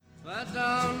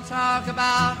talk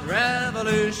about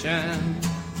revolution.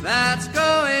 That's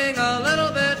going a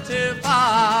little bit too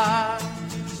far.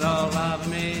 So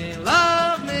love me,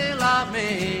 love me, love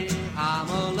me. I'm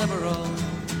a liberal.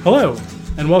 Hello,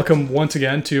 and welcome once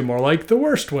again to More Like the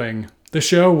Worst Wing, the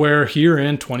show where here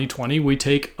in 2020 we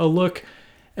take a look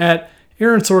at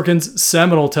Aaron Sorkin's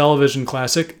seminal television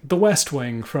classic, The West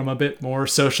Wing, from a bit more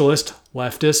socialist,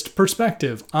 leftist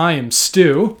perspective. I am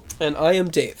Stu. And I am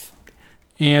Dave.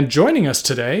 And joining us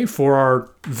today for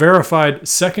our verified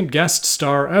second guest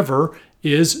star ever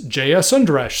is Jaya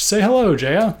Sundaresh. Say hello,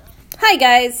 Jaya. Hi,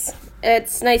 guys.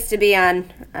 It's nice to be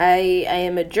on. I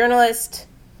am a journalist.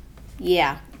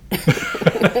 Yeah.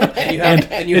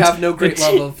 And you have no great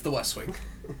love of The West Wing.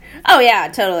 Oh, yeah,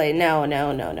 totally. No,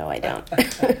 I don't.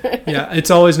 Yeah, it's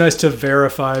always nice to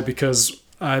verify because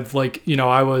I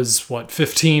was,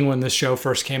 15 when this show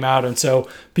first came out. And so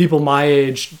people my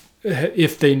age,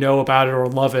 if they know about it or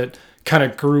love it, kind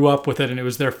of grew up with it. And it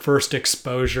was their first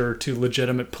exposure to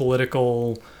legitimate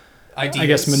political ideas, I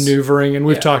guess, maneuvering. And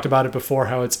we've talked about it before,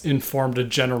 how it's informed a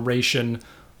generation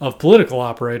of political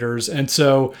operators. And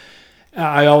so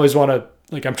I always want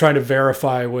to, I'm trying to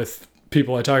verify with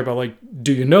people I talk about,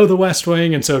 do you know The West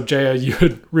Wing? And so, Jaya, you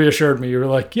had reassured me. You were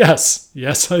like, yes,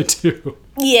 I do.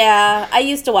 Yeah, I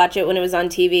used to watch it when it was on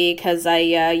TV because I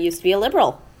used to be a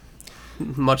liberal.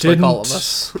 Like all of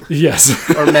us. Yes.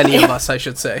 Or many of us, I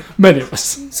should say. Many of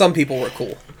us. Some people were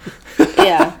cool.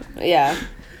 Yeah.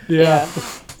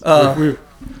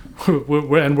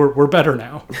 We're better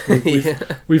now.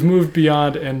 We've moved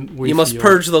beyond, and we. You must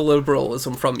purge the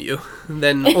liberalism from you.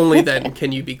 Then only then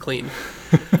can you be clean.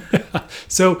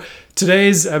 So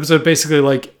today's episode,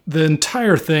 basically, the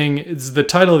entire thing is, the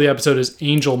title of the episode is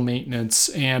Angel Maintenance,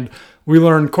 and we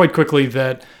learn quite quickly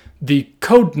that the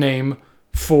code name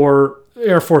for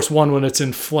Air Force One when it's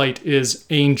in flight is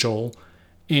Angel,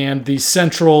 and the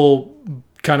central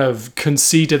kind of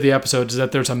conceit of the episode is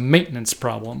that there's a maintenance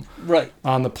problem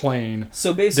on the plane.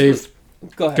 So basically,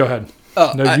 go ahead.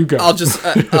 Oh, no, you go.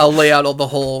 I'll lay out the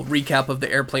whole recap of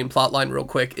the airplane plotline real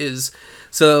quick.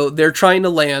 So they're trying to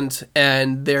land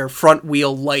and their front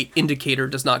wheel light indicator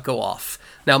does not go off.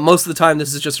 Now, most of the time,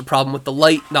 this is just a problem with the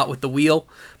light, not with the wheel,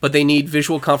 but they need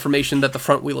visual confirmation that the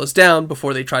front wheel is down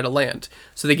before they try to land.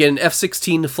 So they get an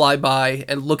F-16 to fly by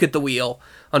and look at the wheel.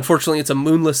 Unfortunately, it's a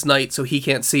moonless night, so he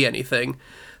can't see anything.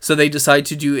 So they decide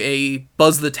to do a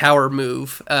buzz the tower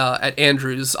move at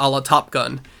Andrews a la Top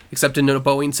Gun, except in a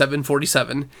Boeing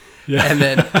 747.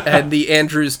 Yeah. And the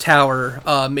Andrews Tower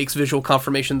makes visual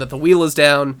confirmation that the wheel is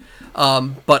down,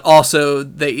 but also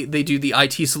they do the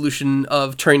IT solution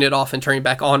of turning it off and turning it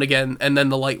back on again, and then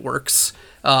the light works,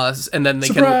 and then they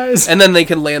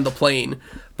can land the plane.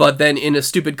 But then in a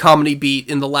stupid comedy beat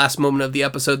in the last moment of the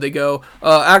episode, they go,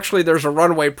 actually, there's a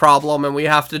runway problem, and we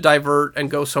have to divert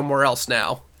and go somewhere else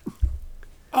now.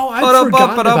 Oh, I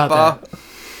forgot about that.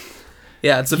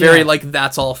 Yeah, it's a very,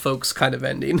 that's all folks kind of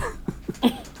ending.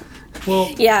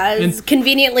 Well, yeah, it's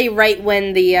conveniently right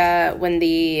when the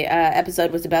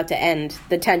episode was about to end.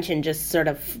 The tension just sort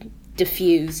of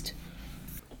diffused.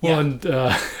 Well, and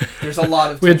there's a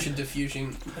lot of tension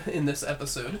diffusing in this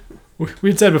episode.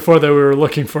 We'd said before that we were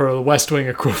looking for a West Wing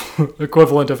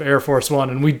equivalent of Air Force One,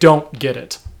 and we don't get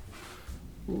it.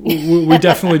 We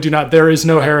definitely do not. There is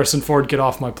no Harrison Ford, get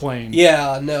off my plane.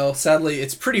 Yeah, no, sadly,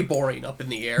 it's pretty boring up in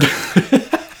the air.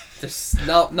 There's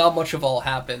not much of all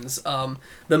happens.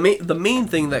 The main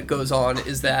thing that goes on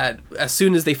is that as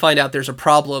soon as they find out there's a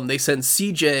problem, they send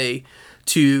CJ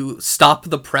to stop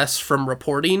the press from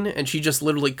reporting, and she just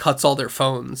literally cuts all their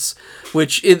phones,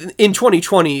 which in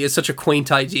 2020 is such a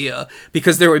quaint idea,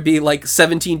 because there would be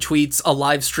 17 tweets, a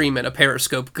live stream, and a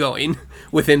Periscope going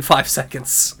within 5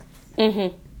 seconds.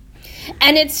 Mm-hmm.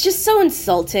 And it's just so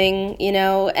insulting,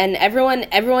 and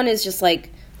everyone is just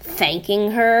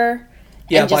thanking her.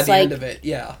 Yeah, by the end of it,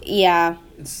 yeah. Yeah.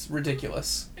 It's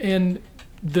ridiculous. And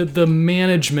the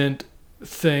management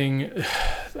thing,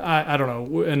 I don't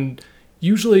know. And they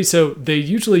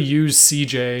usually use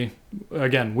CJ.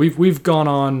 Again, we've gone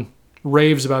on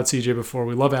raves about CJ before.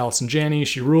 We love Allison Janney.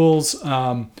 She rules.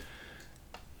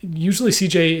 Usually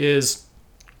CJ is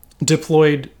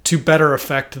deployed to better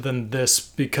effect than this,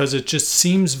 because it just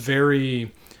seems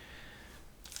very...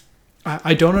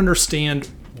 I don't understand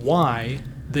why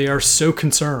they are so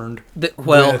concerned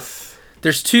with...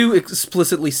 There's two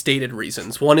explicitly stated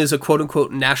reasons. One is a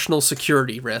quote-unquote national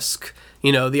security risk.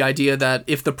 The idea that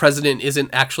if the president isn't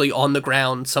actually on the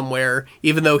ground somewhere,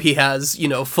 even though he has,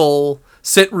 full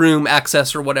sit room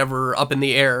access or whatever up in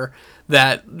the air,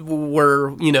 that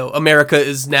America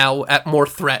is now at more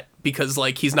threat because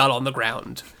he's not on the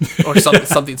ground or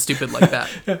something stupid like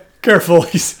that. Careful,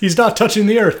 he's not touching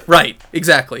the earth. Right,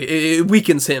 exactly. It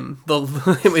weakens him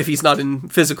if he's not in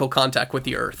physical contact with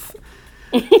the earth.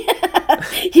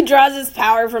 He draws his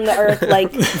power from the earth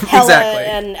like Hela Exactly.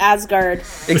 and Asgard.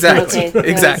 Exactly. Okay,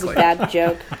 Exactly. that was a bad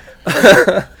joke.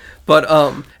 But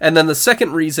and then the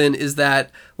second reason is that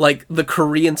like the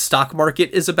Korean stock market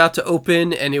is about to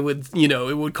open, and it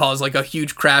would cause like a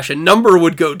huge crash, and number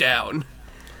would go down.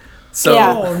 So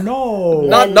Yeah. Oh no!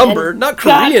 not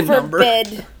Korean number.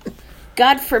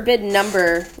 God forbid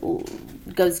number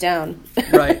goes down.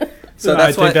 Right. So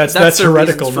I think that's their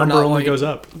heretical. reasons for Number not only wanting- goes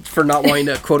up. for not wanting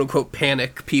to quote unquote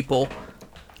panic people.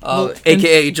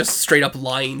 AKA just straight up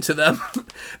lying to them.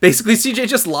 Basically, CJ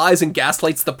just lies and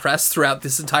gaslights the press throughout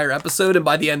this entire episode, and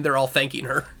by the end, they're all thanking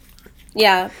her.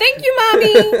 Yeah. Thank you,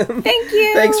 Mommy. Thank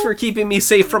you. Thanks for keeping me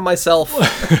safe from myself.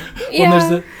 Yeah.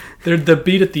 Well, there's the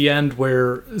beat at the end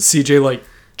where CJ like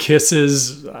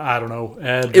kisses, I don't know,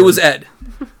 Ed. It was Ed.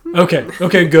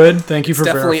 Okay, good. Thank you for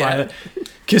definitely verifying Ed. it.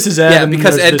 Kisses Ed. Yeah, and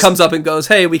because there's Ed this- comes up and goes,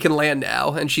 "Hey, we can land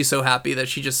now," and she's so happy that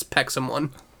she just pecks someone.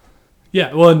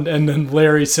 Yeah, well, and then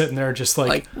Larry's sitting there just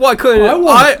like Well, I couldn't.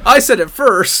 I said it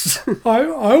first.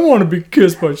 I want to be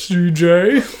kissed by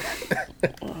CJ.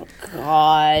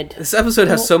 God. This episode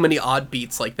has so many odd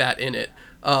beats like that in it.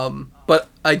 But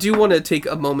I do want to take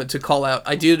a moment to call out,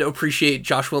 I did appreciate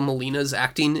Joshua Malina's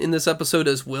acting in this episode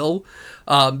as Will,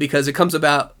 because it comes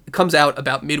out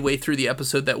about midway through the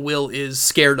episode that Will is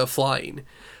scared of flying.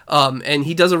 And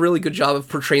he does a really good job of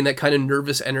portraying that kind of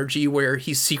nervous energy where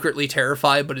he's secretly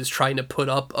terrified but is trying to put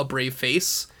up a brave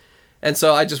face. And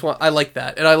so I like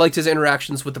that. And I liked his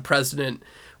interactions with the president,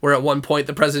 where at one point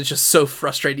the president's just so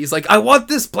frustrated. He's like, "I want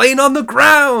this plane on the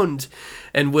ground."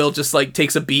 And Will just like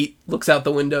takes a beat, looks out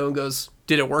the window and goes,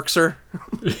 "Did it work, sir?"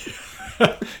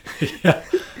 Yeah.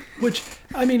 Which,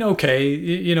 I mean, okay,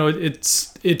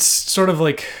 it's sort of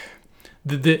like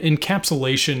the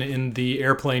encapsulation in the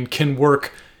airplane can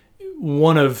work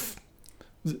one of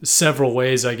several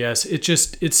ways, I guess.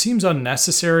 It seems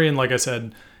unnecessary. And like I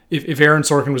said, if Aaron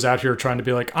Sorkin was out here trying to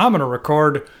be like, I'm going to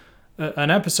record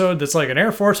an episode that's like an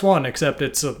Air Force One, except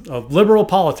it's a liberal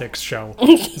politics show.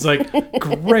 It's like,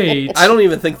 great. I don't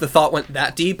even think the thought went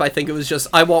that deep. I think it was just,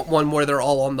 I want one where they're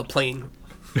all on the plane.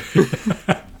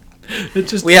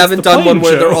 We haven't done one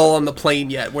where they're all on the plane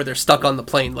yet, where they're stuck on the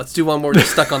plane. Let's do one where they're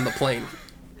stuck on the plane.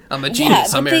 I'm a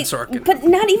genius. I'm Aaron Sorkin. But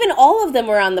not even all of them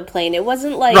were on the plane. It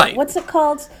wasn't like, Right. What's it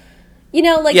called? You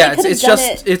know, like, Yeah, they could have it's done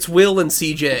just, it. it's Will and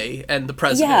CJ and the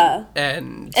president. Yeah.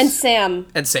 And Sam.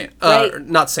 And Sam. Right?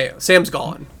 Not Sam. Sam's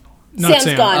gone. Not Sam's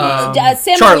Sam. gone.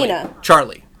 Sam Charlie. Molina.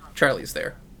 Charlie's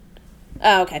there.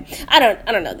 Oh, okay. I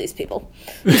don't know these people.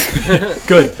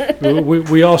 Good.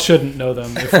 We all shouldn't know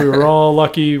them. If we were all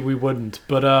lucky, we wouldn't.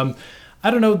 But I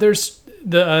don't know. There's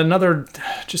another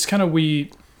just kind of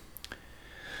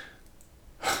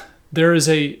there is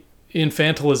a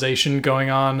infantilization going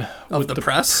on Of the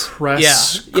press?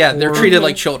 press Yeah, they're corps treated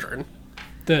like children.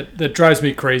 that drives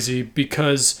me crazy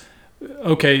because,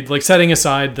 okay, like setting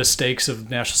aside the stakes of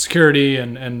national security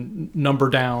and number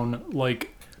down,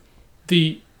 like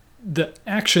the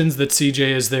actions that CJ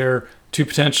is there to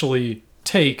potentially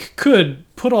take could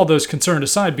put all those concerns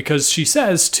aside, because she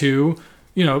says to,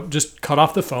 just cut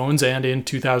off the phones, and in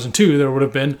 2002 there would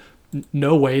have been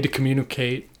no way to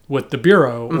communicate with the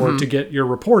Bureau or to get your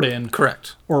report in.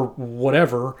 Correct. Or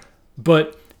whatever.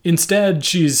 But instead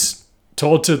she's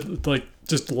told to like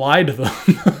just lie to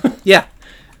them. Yeah.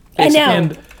 I know.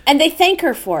 And And they thank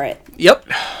her for it. Yep.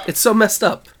 It's so messed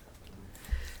up.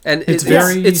 And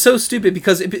it's so stupid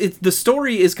because the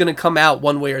story is going to come out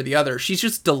one way or the other. She's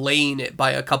just delaying it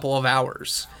by a couple of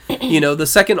hours. The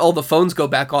second all the phones go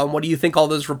back on, what do you think all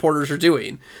those reporters are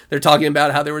doing? They're talking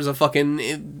about how there was a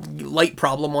fucking light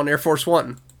problem on Air Force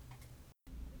One.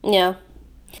 Yeah.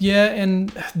 Yeah,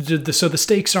 and so the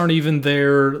stakes aren't even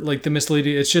there, like the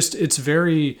misleading. It's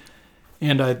very,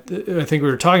 and I think we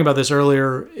were talking about this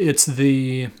earlier. It's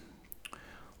the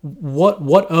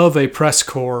what of a press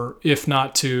corps if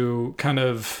not to kind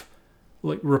of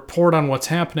like report on what's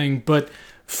happening, but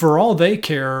for all they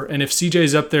care, and if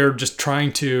CJ's up there just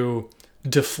trying to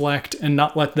deflect and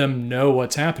not let them know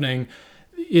what's happening,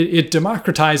 it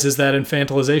democratizes that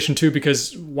infantilization too,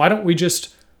 because why don't we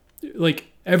just, like,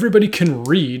 everybody can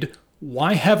read,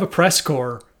 why have a press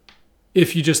corps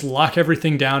if you just lock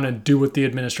everything down and do what the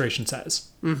administration says?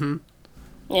 Mm-hmm.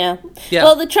 Yeah.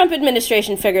 Well, the Trump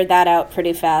administration figured that out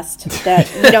pretty fast, that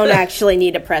you don't actually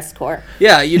need a press corps.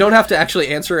 Yeah, you don't have to actually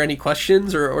answer any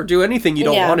questions or do anything you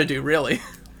don't want to do, really.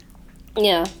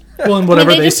 Yeah. Well, and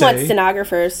whatever they just say. want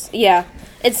stenographers. Yeah.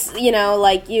 It's,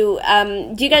 like you,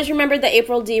 do you guys remember the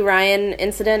April D. Ryan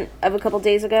incident of a couple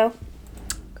days ago?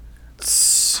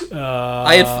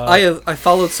 I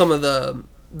followed some of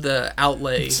the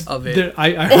outlay of it.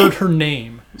 I heard her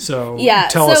name, so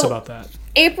tell us about that.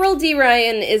 April D.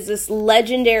 Ryan is this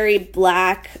legendary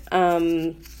black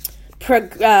White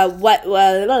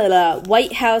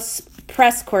House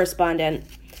press correspondent.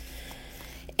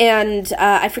 And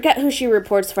I forget who she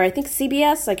reports for. I think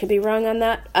CBS. I could be wrong on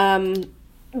that.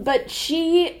 But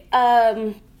she,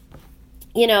 there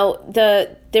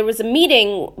was a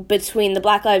meeting between the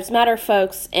Black Lives Matter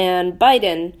folks and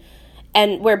Biden,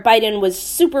 and where Biden was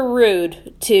super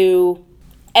rude to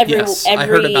every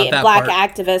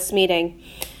black activist meeting.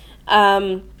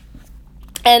 And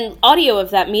audio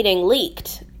of that meeting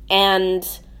leaked. And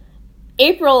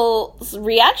April's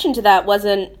reaction to that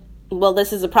wasn't, well,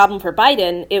 this is a problem for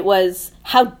Biden. It was,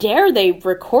 how dare they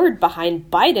record behind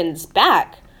Biden's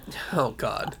back? Oh,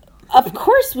 God. Of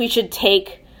course we should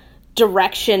take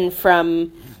direction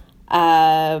from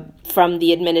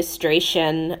the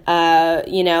administration,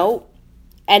 and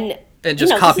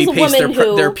just copy-paste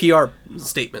their PR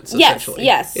statements, essentially.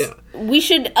 Yes. Yeah. We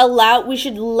should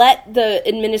let the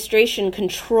administration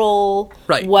control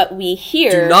what we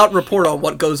hear. Do not report on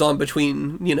what goes on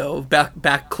between,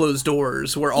 back closed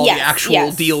doors where all the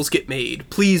actual deals get made.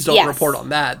 Please don't report on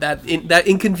that. That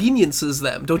inconveniences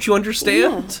them. Don't you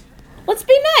understand? Yeah. Let's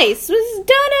be nice. This is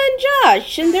Donna and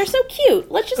Josh, and they're so cute.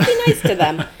 Let's just be nice to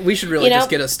them. We should really just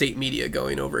get a state media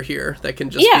going over here that can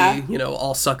just be,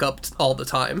 all suck up all the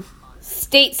time.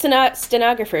 State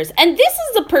stenographers. And this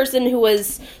is the person who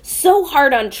was so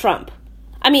hard on Trump.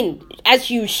 I mean,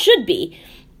 as you should be.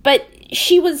 But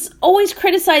she was always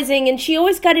criticizing, and she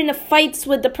always got into fights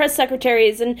with the press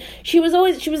secretaries, and she was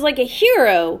like a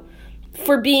hero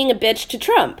for being a bitch to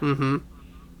Trump. Mm-hmm.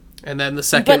 And then the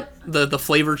second the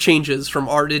flavor changes from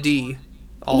R to D,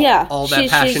 all that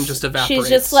passion just evaporates. She's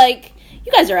just like,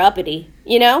 you guys are uppity,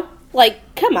 Like,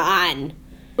 come on,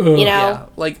 Yeah,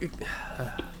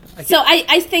 So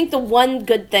I think the one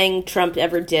good thing Trump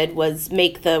ever did was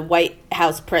make the White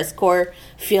House press corps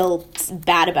feel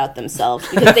bad about themselves,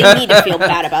 because they need to feel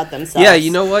bad about themselves. Yeah,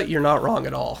 you know what? You're not wrong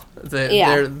at all.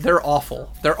 They're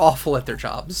awful. They're awful at their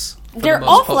jobs. They're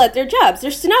awful at their jobs.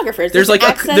 They're stenographers. There's like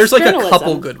a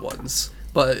couple good ones,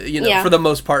 but for the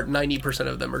most part, 90%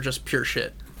 of them are just pure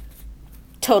shit.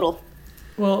 Total.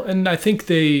 Well, and I think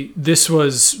this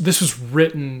was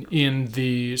written in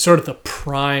the sort of the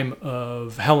prime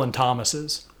of Helen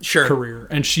Thomas's career,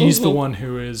 and she's the one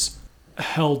who is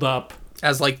held up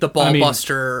as like the ball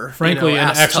buster. Frankly,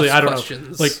 and actually, I don't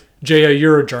know. Like, Jaya,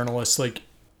 you're a journalist. Like,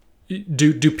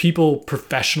 do people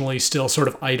professionally still sort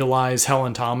of idolize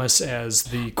Helen Thomas as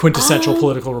the quintessential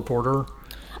political reporter?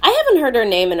 I haven't heard her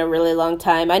name in a really long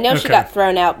time. I know she got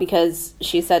thrown out because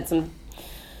she said some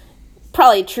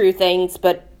probably true things,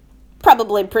 but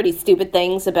probably pretty stupid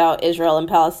things about Israel and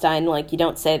Palestine. Like, you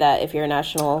don't say that if you're a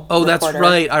national reporter. That's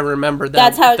right. I remember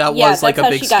that. That was like a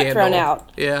big scandal. That's how she got thrown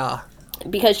out. Yeah.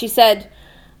 Because she said,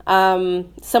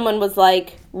 someone was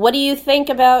like, what do you think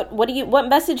about, what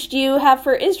message do you have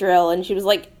for Israel? And she was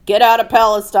like, get out of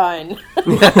Palestine.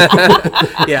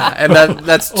 Yeah, and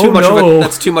that's too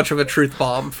much of a truth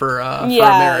bomb for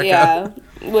America. Yeah,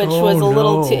 which was a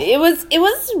little too. It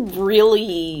was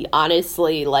really,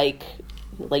 honestly, like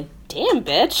damn,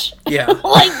 bitch. Yeah.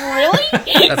 Like, really?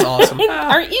 That's awesome.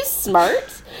 Aren't you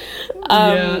smart?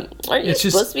 Aren't you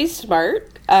supposed to be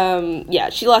smart? Yeah,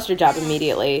 she lost her job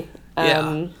immediately.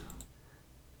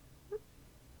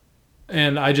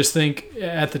 And I just think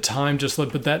at the time,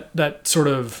 but that sort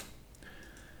of,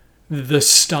 the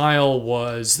style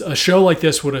was, a show like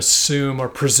this would assume or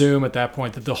presume at that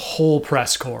point that the whole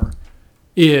press corps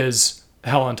is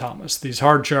Helen Thomas. These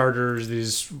hard chargers,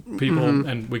 these people,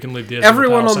 and we can leave the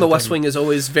everyone on the West Wing is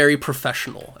always very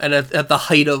professional and at the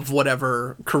height of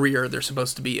whatever career they're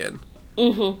supposed to be in.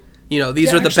 Mm-hmm.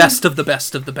 These are the best of the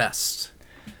best of the best.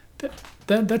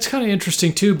 That's kind of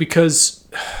interesting too, because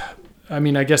I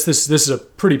mean, I guess this is a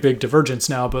pretty big divergence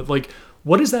now, but like,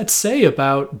 what does that say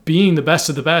about being the best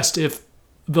of the best if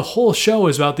the whole show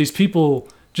is about these people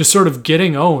just sort of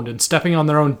getting owned and stepping on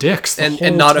their own dicks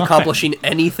and not accomplishing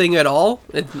anything at all?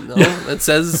 It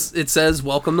says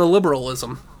welcome to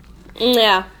liberalism.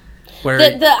 Yeah.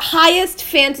 Where the highest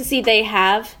fantasy they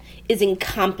have is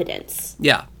incompetence.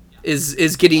 Yeah.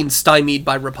 Is getting stymied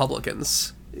by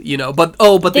Republicans.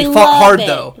 But they fought hard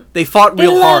though. They fought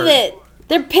real hard. They love it.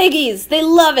 They're piggies. They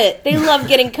love it. They love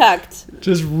getting cucked.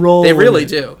 Just roll. They really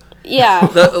do. Yeah.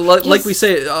 Like we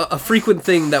say, a frequent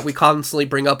thing that we constantly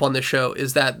bring up on this show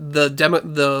is that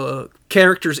the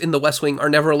characters in the West Wing are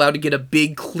never allowed to get a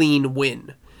big, clean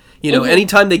win.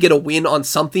 Anytime they get a win on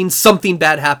something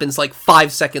bad happens like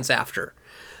 5 seconds after.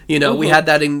 You know, we had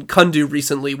that in Kundu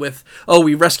recently with,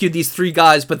 we rescued these 3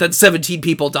 guys, but then 17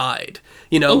 people died.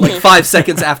 You know, like 5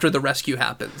 seconds after the rescue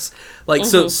happens. Like,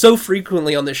 so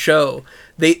frequently on this show,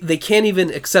 they can't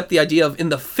even accept the idea of, in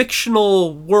the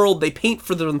fictional world they paint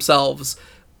for themselves,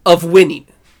 of winning.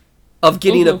 Of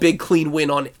getting a big, clean win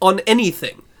on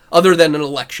anything other than an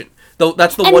election. Though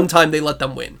that's the one time they let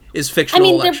them win, is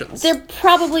fictional elections. They're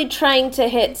probably trying to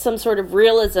hit some sort of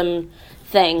realism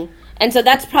thing. And so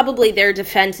that's probably their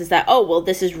defense, is that,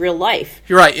 this is real life.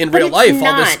 You're right. In real life,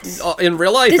 everyone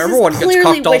gets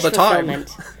cucked all the time.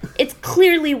 It's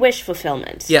clearly wish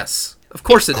fulfillment. Yes, of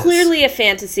course it is. Clearly a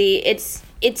fantasy.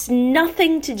 It's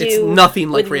nothing to do with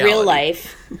reality. Real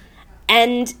life.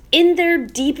 And in their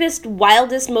deepest,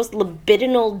 wildest, most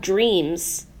libidinal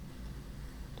dreams,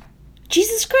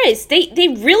 Jesus Christ, they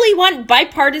really want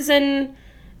bipartisan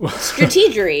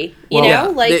strategery, you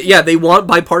know? They want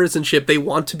bipartisanship. They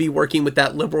want to be working with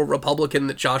that liberal Republican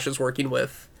that Josh is working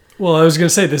with. Well, I was going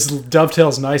to say, this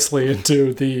dovetails nicely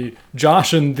into the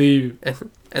Josh and the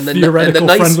theoretical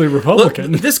friendly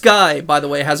Republican. Look, this guy, by the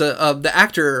way, has the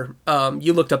actor,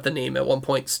 you looked up the name at one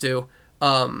point, Stu,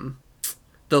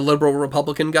 the liberal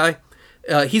Republican guy.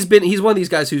 He's one of these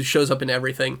guys who shows up in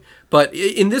everything, but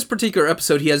in this particular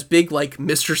episode, he has big, like,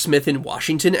 Mr. Smith in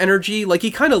Washington energy. Like,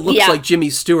 he kind of looks like Jimmy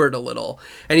Stewart a little,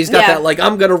 and he's got that, like,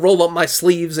 I'm gonna roll up my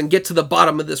sleeves and get to the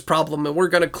bottom of this problem, and we're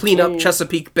gonna clean up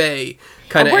Chesapeake Bay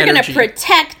kind of energy.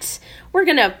 We're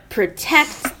gonna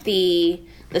protect the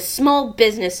small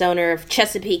business owner of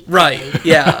Chesapeake Bay. Right?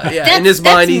 Yeah. In his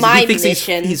mind, he thinks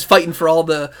he's fighting for all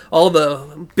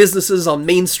the businesses on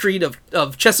Main Street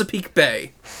of Chesapeake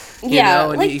Bay. You know,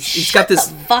 and like, he's got this.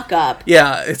 The fuck up.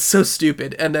 Yeah, it's so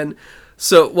stupid. And then,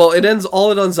 it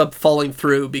ends up falling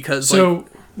through because. So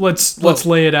let's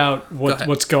lay it out.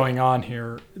 What's going on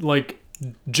here? Like,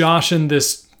 Josh and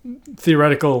this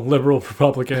theoretical liberal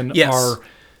Republican are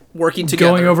working together,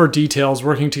 going over details,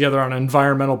 working together on an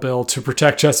environmental bill to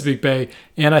protect Chesapeake Bay.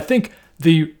 And I think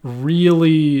the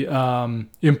really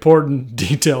important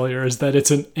detail here is that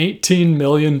it's an $18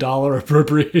 million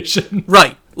appropriation.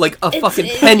 Right. Like a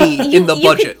fucking penny in the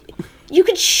budget. You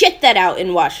could shit that out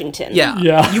in Washington.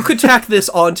 Yeah. You could tack this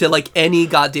onto, like, any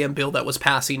goddamn bill that was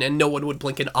passing and no one would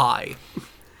blink an eye.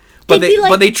 But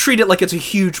they treat it like it's a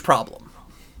huge problem.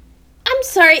 I'm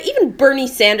sorry, even Bernie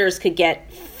Sanders could get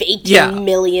 $18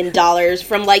 million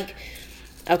from, like...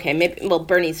 Okay, maybe. Well,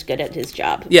 Bernie's good at his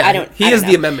job. Yeah, he is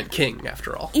the Amendment King,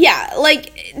 after all. Yeah,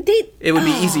 like it would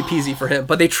be easy peasy for him,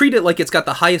 but they treat it like it's got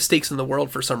the highest stakes in the world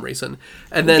for some reason,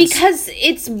 and then because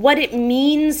it's what it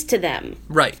means to them.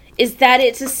 Right. Is that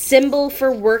it's a symbol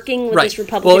for working with this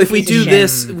Republican. Well, if we do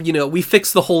this, we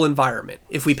fix the whole environment.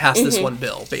 If we pass this one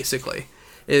bill, basically,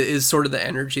 is sort of the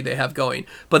energy they have going.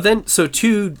 But then, so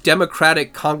 2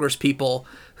 Democratic Congress people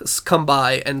come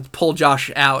by and pull Josh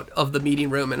out of the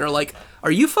meeting room and are like, are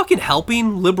you fucking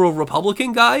helping liberal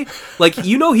Republican guy? Like,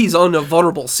 he's on a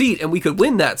vulnerable seat and we could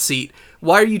win that seat.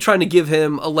 Why are you trying to give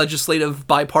him a legislative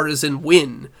bipartisan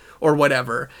win or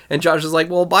whatever? And Josh is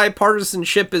like, well,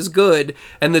 bipartisanship is good.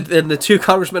 And the 2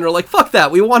 congressmen are like, fuck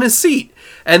that, we want his seat.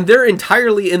 And they're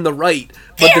entirely in the right.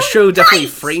 But the show definitely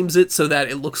frames it so that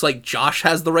it looks like Josh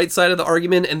has the right side of the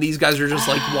argument and these guys are just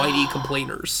like whiny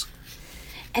complainers.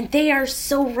 And they are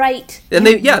so right. And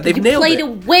they've nailed it. You play to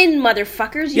win,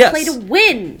 motherfuckers. You play to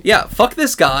win. Yeah, fuck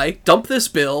this guy. Dump this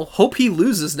bill. Hope he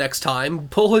loses next time.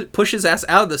 Push his ass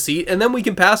out of the seat. And then we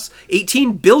can pass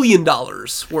 $18 billion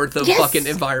worth of fucking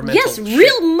environmental shit.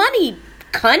 Real money,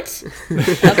 cunt.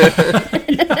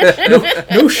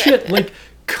 No shit. Like,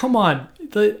 come on.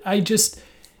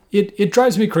 It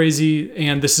drives me crazy.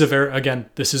 And this is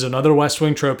this is another West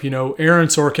Wing trope. Aaron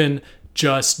Sorkin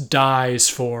just dies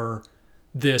for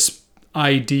this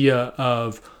idea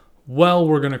of, well,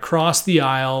 we're going to cross the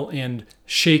aisle and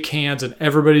shake hands and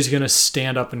everybody's going to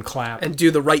stand up and clap. And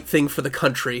do the right thing for the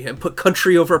country and put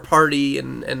country over party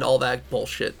and all that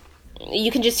bullshit. You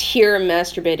can just hear him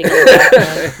masturbating in the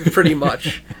background. Pretty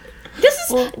much.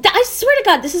 I swear to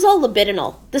God, this is all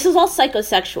libidinal. This is all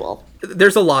psychosexual.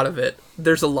 There's a lot of it.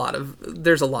 There's a lot of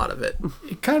it.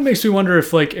 It kind of makes me wonder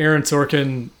if, like, Aaron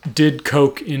Sorkin did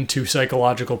coke into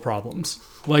psychological problems.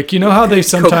 Like, how they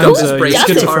sometimes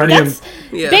schizophrenia.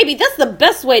 Baby, that's the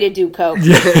best way to do coke.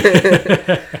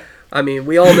 I mean,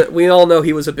 we all know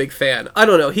he was a big fan. I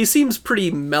don't know. He seems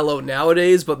pretty mellow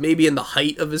nowadays, but maybe in the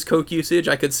height of his coke usage,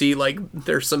 I could see, like,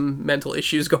 there's some mental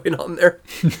issues going on there.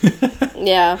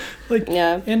 Yeah.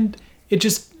 And it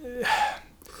just...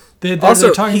 They're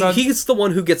talking about... he's the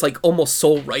one who gets, like, almost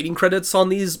sole writing credits on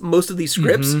most of these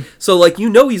scripts. Mm-hmm. So, like,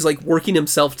 he's, like, working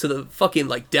himself to the fucking,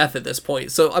 like, death at this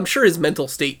point. So I'm sure his mental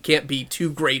state can't be too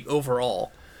great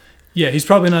overall. Yeah, he's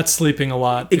probably not sleeping a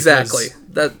lot. Exactly.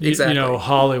 You know,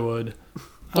 Hollywood.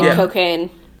 Cocaine.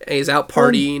 And he's out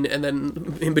partying, and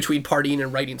then in between partying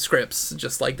and writing scripts,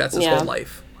 just like that's his whole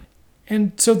life.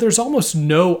 And so there's almost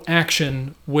no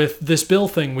action with this bill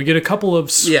thing. We get a couple of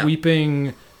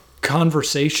sweeping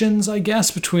conversations, I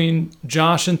guess, between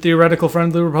Josh and theoretical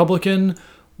friendly Republican,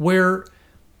 where,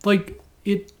 like,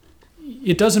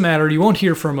 it doesn't matter. You won't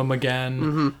hear from him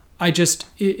again.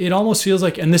 It almost feels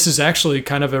like, and this is actually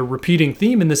kind of a repeating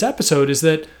theme in this episode, is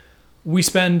that we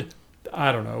spend,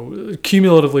 I don't know,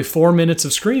 cumulatively 4 minutes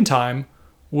of screen time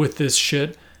with this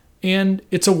shit, and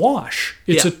it's a wash.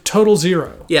 It's a total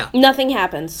zero. Yeah. Nothing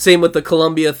happens. Same with the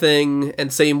Columbia thing,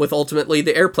 and same with ultimately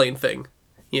the airplane thing.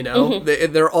 You know,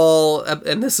 they're all,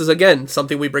 and this is, again,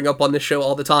 something we bring up on this show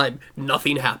all the time.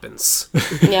 Nothing happens.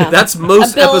 Yeah. That's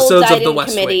most episodes of The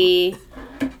West Wing.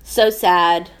 So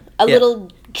sad. A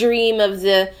little dream of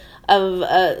the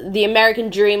American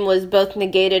dream was both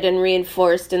negated and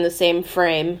reinforced in the same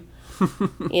frame.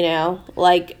 You know,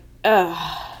 like,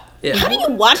 Yeah. How do you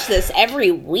watch this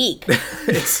every week?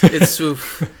 it's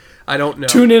I don't know.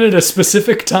 Tune in at a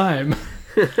specific time.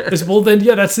 Well, then,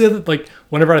 that's the other, like,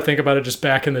 whenever I think about it, just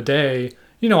back in the day,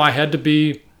 you know, I had to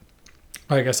be,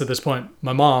 I guess at this point,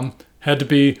 my mom had to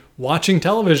be watching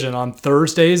television on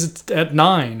Thursdays at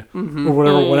 9 or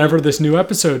whatever, whenever this new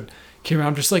episode came out.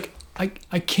 I'm just like,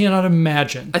 I cannot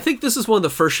imagine. I think this is one of the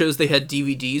first shows they had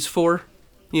DVDs for,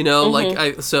 you know,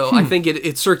 I think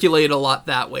it circulated a lot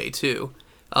that way too.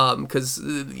 Because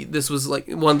this was like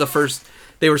one of the first,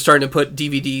 they were starting to put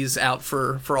DVDs out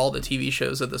for all the TV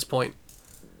shows at this point.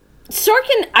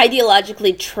 Sorkin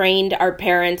ideologically trained our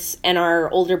parents and our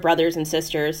older brothers and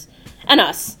sisters and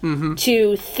us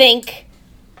to think,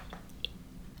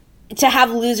 to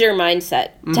have loser mindset,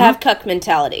 to have cuck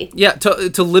mentality. Yeah,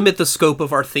 to limit the scope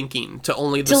of our thinking to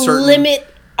only the certain... To limit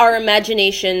our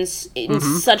imaginations in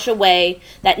such a way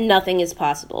that nothing is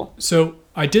possible. So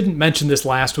I didn't mention this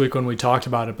last week when we talked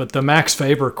about it, but the Max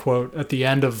Faber quote at the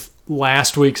end of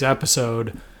last week's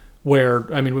episode,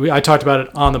 where, I mean, I talked about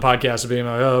it on the podcast, being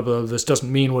like, oh, this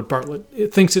doesn't mean what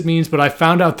Bartlett thinks it means, but I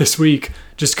found out this week,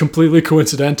 just completely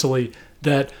coincidentally,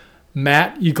 that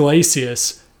Matt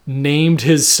Yglesias named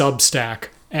his Substack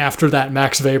after that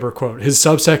Max Weber quote. His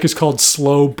Substack is called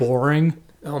Slow Boring.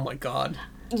 Oh my God.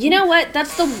 You know what?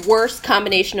 That's the worst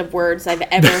combination of words I've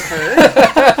ever heard.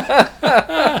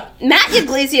 Matt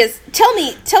Yglesias, tell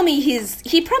me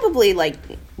he probably, like,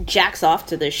 jacks off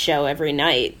to this show every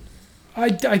night.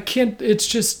 I can't, it's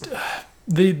just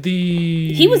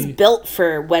he was built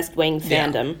for West Wing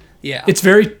fandom. Yeah. It's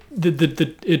very,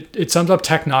 it sums up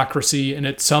technocracy, and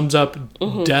it sums up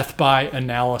death by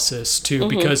analysis too,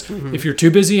 because if you're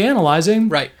too busy analyzing,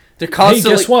 right, they're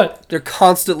constantly, hey, guess what? They're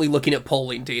constantly looking at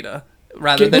polling data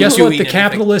rather than guess doing what? The anything.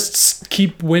 capitalists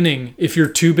keep winning if you're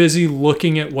too busy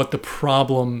looking at what the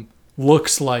problem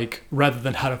looks like rather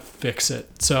than how to fix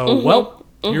it. So,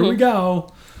 here we go.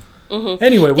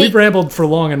 Anyway, we've rambled for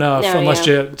long enough.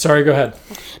 Jaya, sorry, go ahead.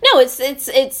 No,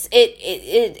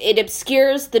 it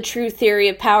obscures the true theory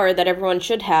of power that everyone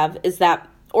should have, is that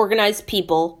organized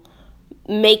people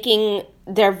making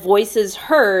their voices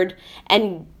heard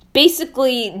and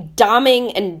basically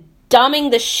doming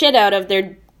the shit out of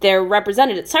their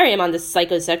representatives. Sorry, I'm on this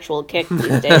psychosexual kick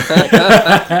these days. But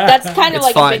that's kind of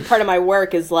like fine. A big part of my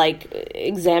work is like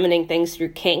examining things through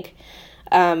kink.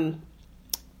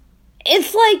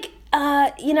 It's like,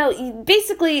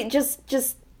 basically just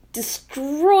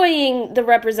destroying the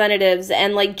representatives,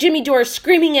 and like Jimmy Dore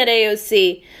screaming at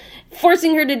AOC,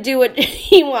 forcing her to do what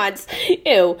he wants.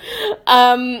 Ew.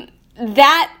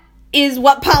 That is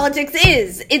what politics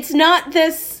is. It's not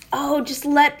this, just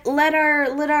let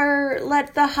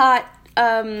the hot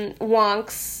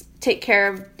wonks take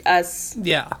care of us.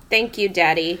 Yeah. Thank you,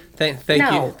 Daddy.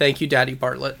 Thank you, Daddy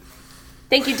Bartlett.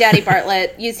 Thank you, Daddy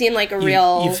Bartlett. You seem like a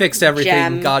real You fixed everything,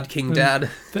 gem. God King Dad.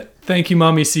 Thank you,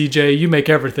 Mommy CJ. You make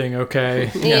everything okay.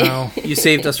 You know. You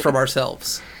saved us from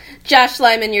ourselves. Josh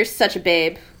Lyman, you're such a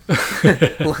babe.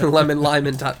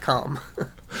 LemonLyman.com.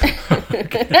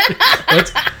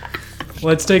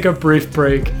 Let's take a brief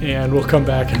break, and we'll come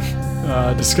back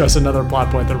and discuss another plot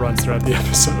point that runs throughout the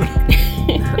episode.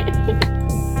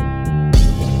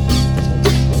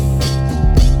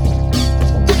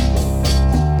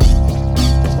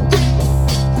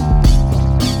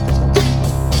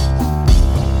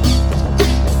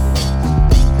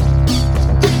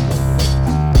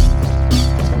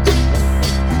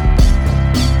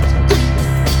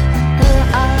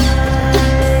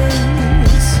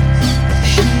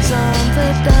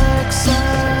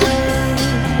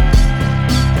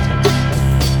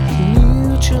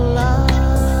 Neutralize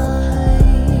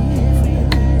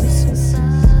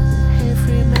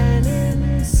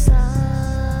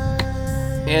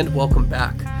And welcome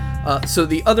back. So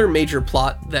the other major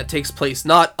plot that takes place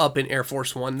not up in Air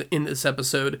Force One in this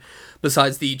episode,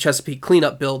 besides the Chesapeake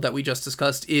cleanup build that we just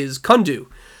discussed, is Kundu.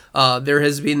 There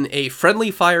has been a friendly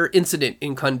fire incident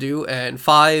in Kundu, and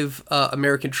 5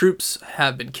 American troops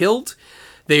have been killed.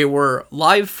 They were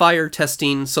live fire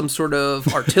testing some sort of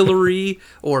artillery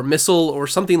or missile or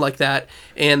something like that,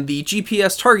 and the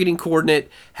GPS targeting coordinate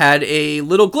had a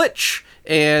little glitch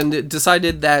and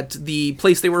decided that the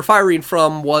place they were firing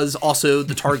from was also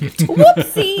the target.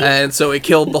 Whoopsie! And so it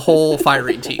killed the whole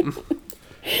firing team.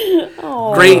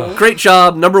 Great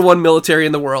job, #1 military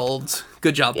in the world.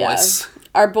 Good job, boys.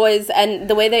 Our boys, and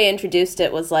the way they introduced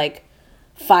it was like,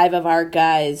 5 of our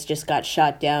guys just got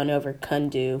shot down over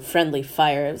Kundu. Friendly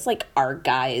fire. It was like, our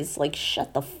guys. Like,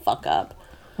 shut the fuck up.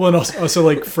 Well, and also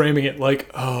like framing it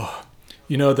like, oh,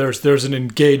 you know, there's an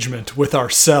engagement with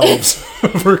ourselves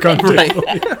for Kundu. Right.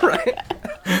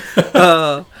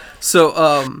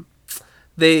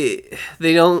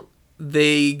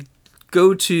 They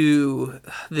go to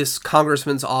this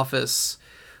congressman's office,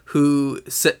 who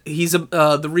he's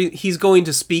going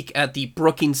to speak at the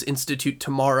Brookings Institute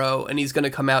tomorrow, and he's going to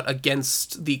come out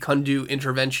against the Kundu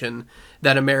intervention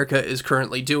that America is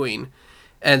currently doing.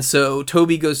 And so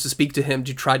Toby goes to speak to him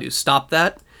to try to stop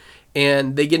that,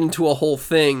 and they get into a whole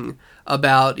thing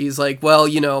about, he's like, well,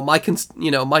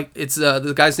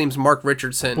 the guy's name's Mark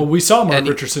Richardson. Well, we saw Mark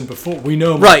Richardson before. We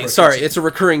know Mark Right, Richardson. sorry, it's a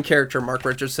recurring character, Mark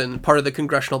Richardson, part of the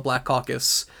Congressional Black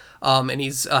Caucus, and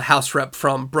he's a House rep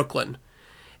from Brooklyn.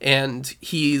 And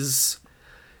he's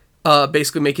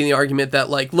basically making the argument that,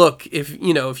 like, look, if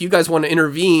you guys want to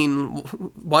intervene,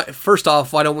 first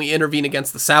off, why don't we intervene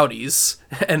against the Saudis?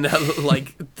 And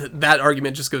that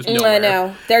argument just goes nowhere. I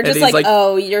know. They're just like,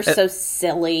 oh, you're so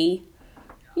silly.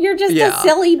 You're just a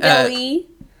silly Billy.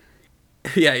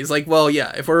 Yeah, he's like, well,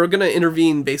 yeah, if we're going to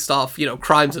intervene based off,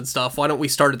 crimes and stuff, why don't we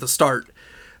start at the start?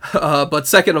 But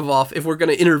second of all, if we're going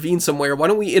to intervene somewhere, why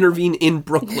don't we intervene in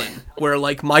Brooklyn, where,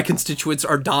 like, my constituents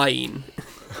are dying?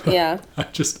 Yeah. I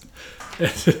just...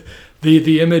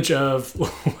 the image of,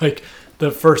 like, the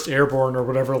 1st Airborne or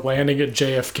whatever landing at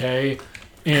JFK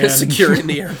and... securing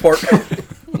the airport.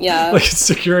 Yeah. Like,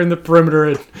 securing the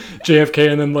perimeter at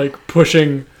JFK and then, like,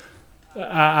 pushing...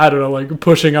 I don't know, like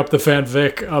pushing up the Van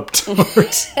Vick up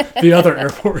towards the other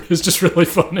airport is just really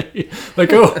funny.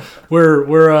 Like, oh,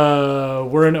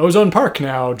 we're in Ozone Park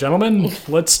now, gentlemen.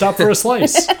 Let's stop for a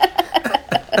slice.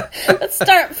 Let's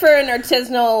start for an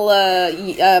artisanal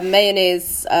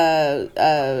mayonnaise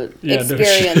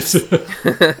experience. No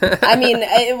I mean,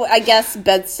 I guess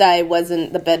Bed-Stuy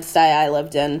wasn't the Bed-Stuy I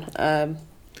lived in.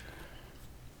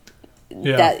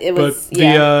 That it was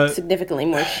significantly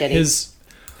more shitty.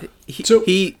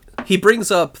 He brings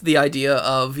up the idea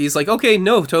of, he's like, okay,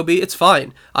 no, Toby, it's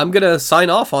fine. I'm going to sign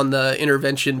off on the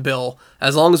intervention bill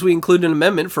as long as we include an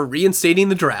amendment for reinstating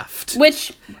the draft.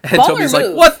 Which, and Toby's move.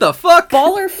 Like, what the fuck?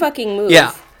 Baller fucking move.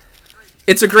 Yeah.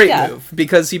 It's a great move,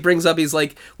 because he brings up, he's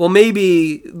like, well,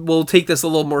 maybe we'll take this a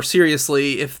little more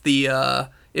seriously if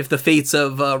the fates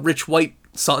of rich white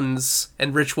sons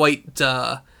and rich white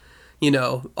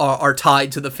are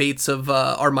tied to the fates of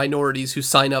our minorities who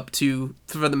sign up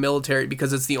for the military,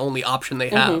 because it's the only option they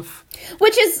have. Mm-hmm.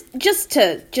 Which is just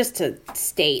to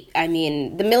state, I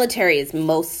mean, the military is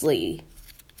mostly,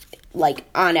 like,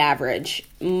 on average,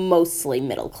 mostly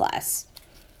middle class.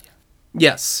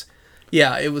 Yes.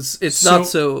 Yeah, it's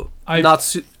not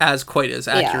as quite as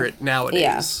accurate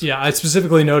nowadays. Yeah, I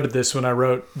specifically noted this when I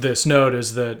wrote this note,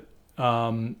 is that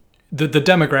the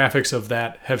demographics of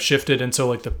that have shifted, and so,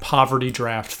 like, the poverty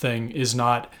draft thing is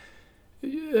not,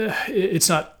 it's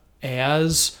not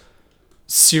as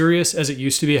serious as it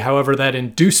used to be. However, that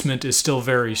inducement is still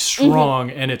very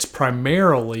strong, and it's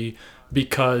primarily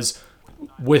because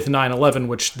with 9/11,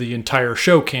 which the entire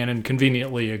show canon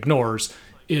conveniently ignores,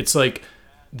 it's like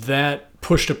that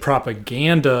pushed a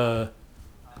propaganda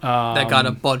that got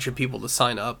a bunch of people to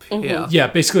sign up. Yeah,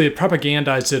 basically it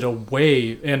propagandized it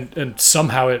away, and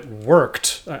somehow it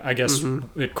worked. I guess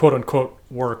it quote unquote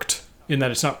worked, in that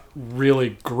it's not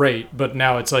really great, but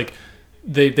now it's like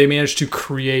they managed to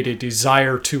create a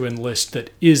desire to enlist that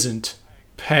isn't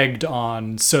pegged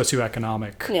on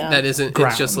socioeconomic that isn't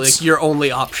grounds. It's just like your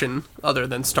only option other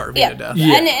than starving to death.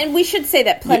 And we should say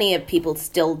that plenty of people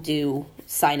still do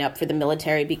sign up for the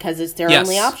military because it's their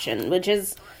only option, which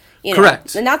is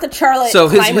correct. Not the Charlotte. So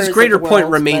his greater point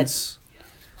remains.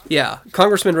 Yeah,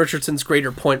 Congressman Richardson's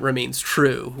greater point remains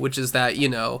true, which is that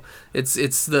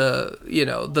it's the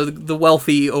the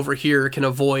wealthy over here can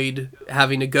avoid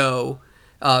having to go,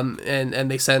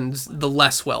 and they send the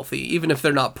less wealthy, even if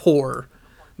they're not poor.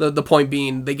 The point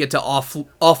being, they get to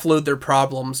offload their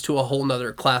problems to a whole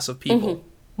nother class of people.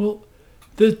 Well,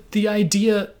 the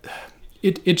idea,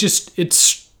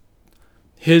 it's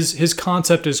his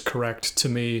concept is correct to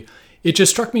me. It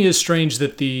just struck me as strange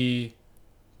that the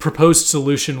proposed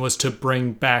solution was to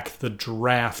bring back the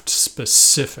draft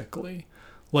specifically.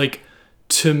 Like,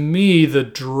 to me, the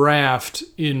draft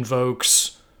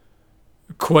invokes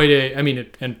quite a, I mean,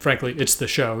 and frankly, it's the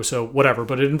show, so whatever,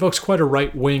 but it invokes quite a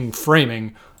right-wing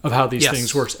framing of how these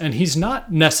things work. And he's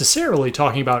not necessarily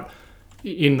talking about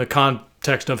in the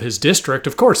context of his district.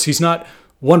 Of course, he's not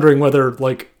wondering whether,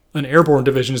 like, an airborne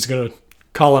division is going to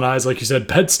colonize, like you said,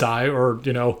 Bed-Stuy or,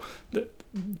 you know,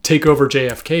 take over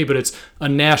JFK, but it's a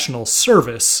national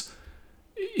service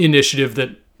initiative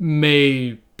that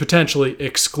may potentially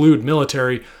exclude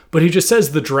military, but he just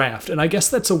says the draft. And I guess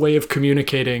that's a way of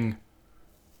communicating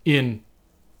in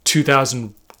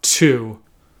 2002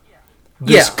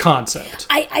 this concept.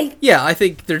 I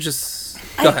think they're just...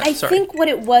 Go ahead, I think what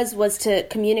it was to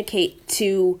communicate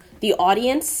to the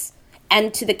audience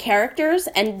and to the characters,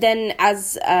 and then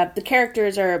as the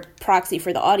characters are a proxy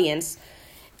for the audience,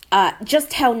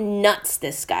 just how nuts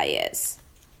this guy is.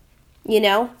 You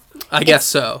know? I guess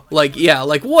so. Like, yeah,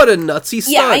 like, what a nutsy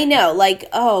stunt. Yeah, I know. Like,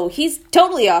 oh, he's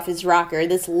totally off his rocker,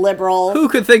 this liberal. Who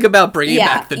could think about bringing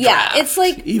back the draft? Yeah, it's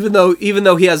like... Even though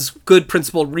he has good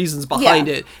principled reasons behind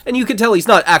it, and you can tell he's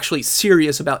not actually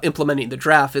serious about implementing the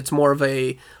draft. It's more of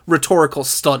a rhetorical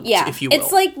stunt, if you will.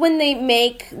 It's like when they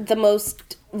make the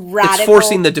most radical... It's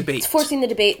forcing the debate. It's forcing the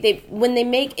debate. When they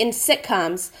make, in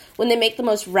sitcoms, when they make the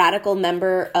most radical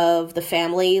member of the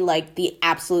family, like the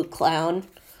absolute clown...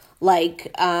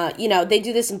 Like, you know, they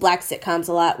do this in black sitcoms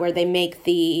a lot where they make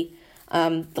the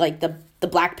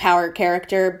black power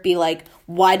character be like,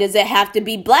 why does it have to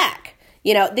be black?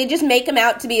 You know, they just make him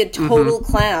out to be a total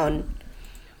clown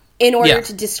in order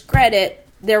to discredit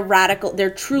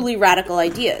their truly radical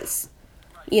ideas.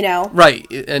 You know? Right,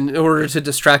 and in order to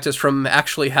distract us from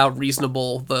actually how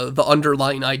reasonable the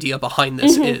underlying idea behind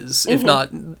this is. If not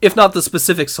the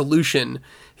specific solution,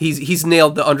 he's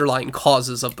nailed the underlying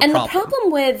causes of the problem. And the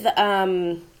problem with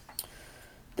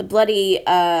the bloody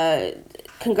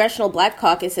Congressional Black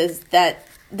Caucus is that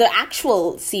the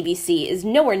actual CBC is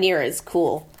nowhere near as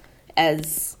cool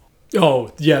as...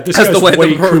 Oh, yeah, this is the way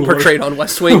way cooler. Portrayed on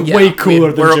West Wing. Way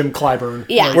cooler than Jim Clyburn.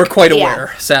 Yeah. We're quite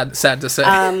aware, sad to say.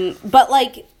 But,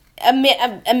 like,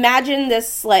 imagine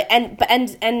this, like, and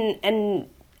Sorkin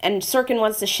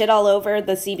wants to shit all over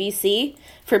the CBC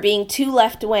for being too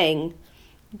left-wing.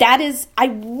 That is, I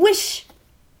wish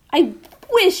the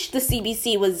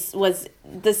CBC was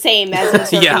the same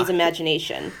as in Sorkin's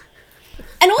imagination.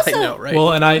 And also, I know, right?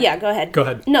 Well, and yeah, go ahead. Go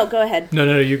ahead. No, go ahead.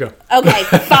 No, you go. Okay,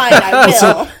 fine,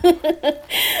 I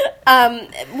will.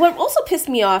 What also pissed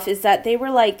me off is that they were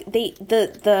like the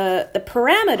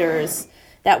parameters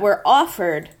that were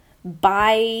offered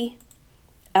by,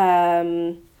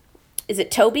 is it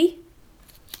Toby?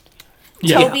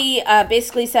 Yeah. Toby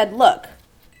basically said, "Look,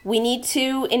 we need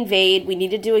to invade. We need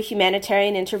to do a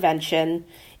humanitarian intervention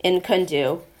in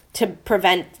Kundu." To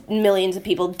prevent millions of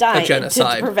people dying. A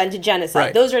genocide. To prevent a genocide.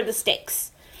 Right. Those are the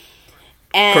stakes.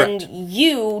 And Correct.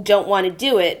 you don't want to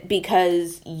do it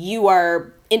because you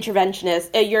are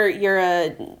interventionist. You're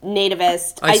a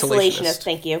nativist, isolationist.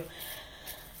 Thank you.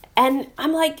 And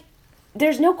I'm like,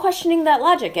 there's no questioning that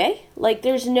logic, eh? Like,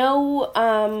 there's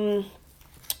no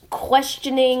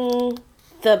questioning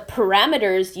the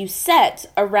parameters you set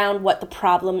around what the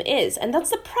problem is. And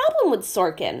that's the problem with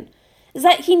Sorkin. Is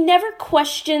that he never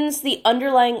questions the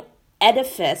underlying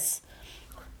edifice.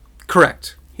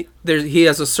 Correct. He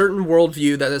has a certain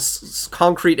worldview that is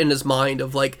concrete in his mind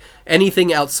of, like,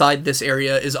 anything outside this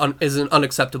area is an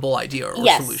unacceptable idea or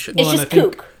solution. It's just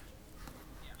kook.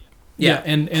 Yeah,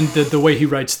 and the way he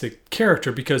writes the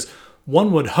character, because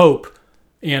one would hope,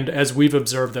 and as we've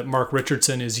observed, that Mark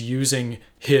Richardson is using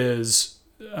his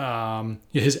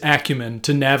acumen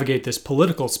to navigate this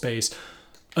political space.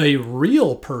 A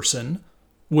real person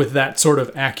with that sort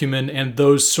of acumen and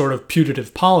those sort of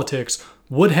putative politics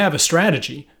would have a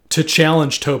strategy to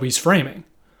challenge Toby's framing.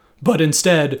 But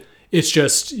instead, it's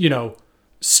just, you know,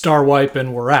 star wipe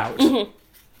and we're out. Mm-hmm.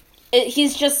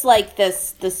 He's just like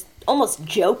this almost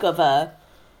joke of a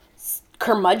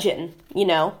curmudgeon, you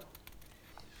know?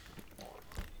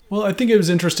 Well, I think it was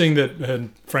interesting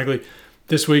that, frankly,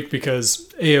 this week, because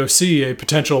AOC, a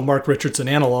potential Mark Richardson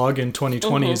analog in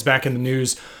 2020, is back in the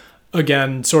news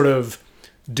again, sort of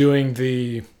doing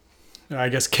the, I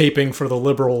guess, caping for the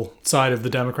liberal side of the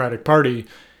Democratic Party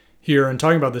here and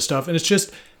talking about this stuff. And it's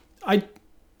just,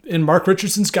 and Mark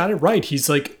Richardson's got it right. He's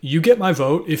like, you get my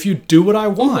vote if you do what I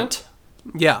want.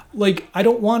 Yeah. Like, I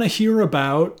don't want to hear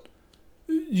about,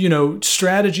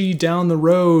 strategy down the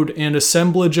road and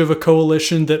assemblage of a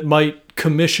coalition that might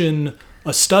commission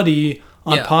a study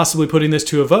on possibly putting this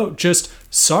to a vote. Just,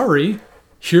 sorry,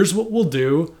 here's what we'll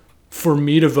do for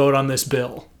me to vote on this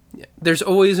bill. There's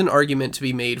always an argument to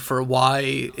be made for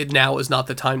why it now is not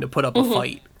the time to put up a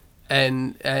fight.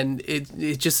 And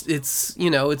it's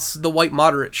the white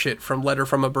moderate shit from Letter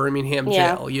from a Birmingham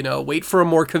Jail. Wait for a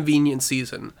more convenient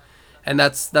season. And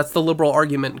that's the liberal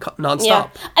argument nonstop. Yeah.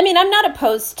 I mean, I'm not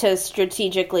opposed to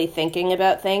strategically thinking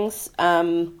about things.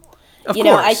 Of course.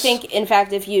 I think, in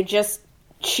fact, if you just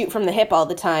shoot from the hip all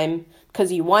the time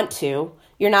because you want to,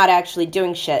 you're not actually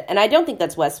doing shit. And I don't think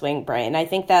that's West Wing brain. I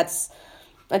think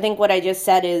what I just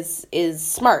said is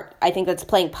smart. I think that's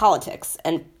playing politics.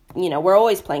 And, we're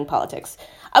always playing politics.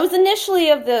 I was initially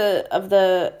of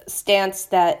the stance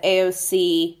that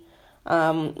AOC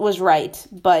was right,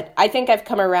 but I think I've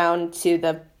come around to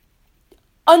the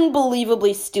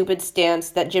unbelievably stupid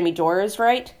stance that Jimmy Dore is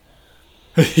right.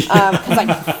 Because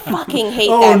I fucking hate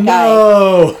that guy.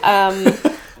 No.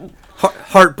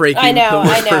 Heartbreaking. I know. The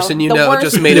worst person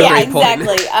just made a great point.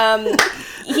 Exactly.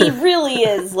 He really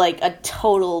is like a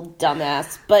total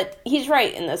dumbass, but he's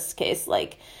right in this case.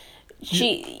 Like,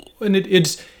 and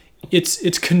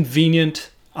it's convenient.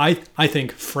 I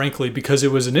think, frankly, because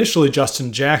it was initially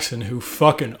Justin Jackson who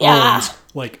fucking owns,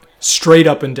 like, straight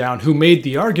up and down, who made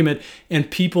the argument, and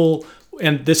people,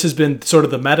 and this has been sort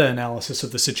of the meta-analysis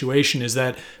of the situation, is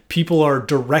that people are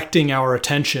directing our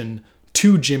attention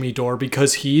to Jimmy Dore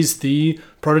because he's the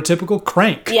prototypical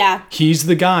crank. Yeah. He's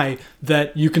the guy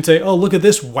that you can say, oh, look at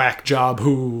this whack job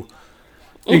who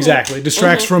exactly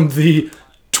distracts from the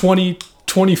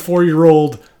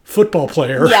 24-year-old football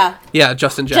player. Yeah,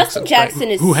 Justin Jackson. Justin Jackson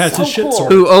is who has so his shit cool.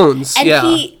 sorted. Who owns.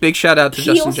 Big shout out to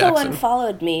Justin Jackson. He also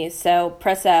unfollowed me, so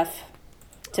press F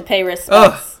to pay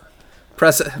respects.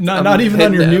 Not even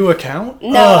on your new account?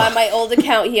 No, on my old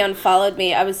account he unfollowed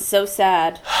me. I was so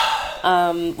sad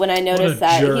when I noticed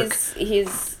that. Jerk.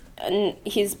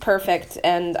 He's perfect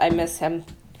and I miss him.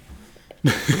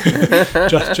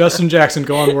 Justin Jackson,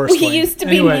 go on worse. We used to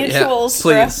be mutuals,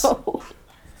 please.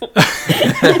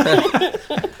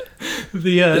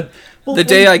 bro. The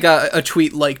day I got a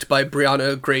tweet liked by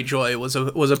Brianna Greyjoy was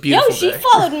a beautiful day. She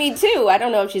followed me too. I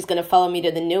don't know if she's going to follow me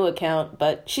to the new account,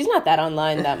 but she's not that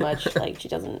online that much. Like, she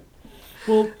doesn't.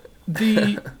 Well,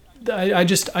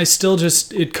 I still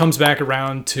it comes back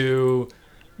around to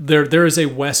there is a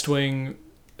West Wing.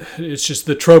 It's just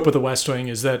the trope of the West Wing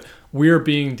is that we're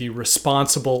being the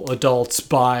responsible adults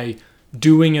by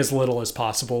doing as little as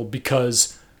possible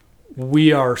because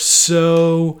we are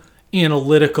so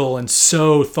analytical and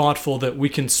so thoughtful that we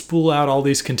can spool out all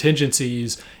these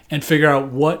contingencies and figure out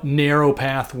what narrow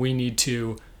path we need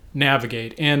to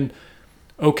navigate. And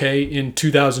okay, in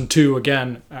 2002,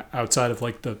 again, outside of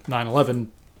like the 9/11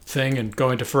 thing and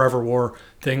going to forever war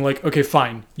thing, like, okay,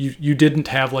 fine. You didn't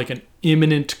have like an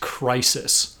imminent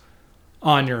crisis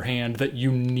on your hand that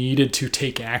you needed to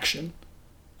take action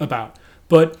about.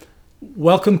 But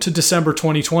welcome to December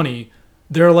 2020.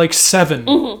 There are like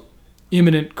 7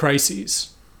 imminent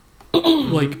crises.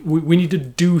 Like, we need to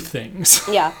do things.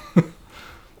 Yeah.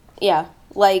 Yeah.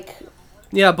 Like...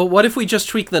 Yeah, but what if we just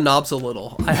tweak the knobs a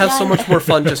little? I have so much more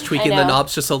fun just tweaking the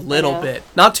knobs just a little bit.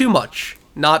 Not too much.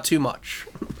 Not too much.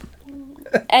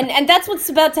 And that's what's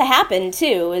about to happen,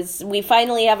 too, is we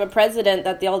finally have a president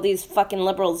that all these fucking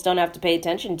liberals don't have to pay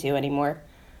attention to anymore.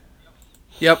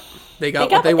 Yep. They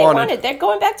got what they wanted. They're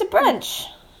going back to brunch.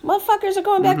 Motherfuckers are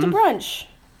going back to brunch.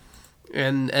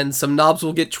 And some knobs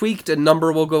will get tweaked and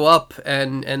number will go up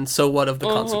and so what of the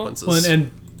consequences? Well,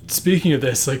 and speaking of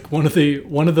this, like one of the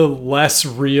less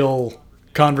real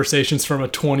conversations from a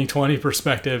 2020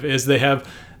 perspective is they have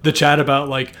the chat about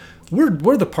like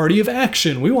we're the party of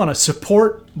action. We want to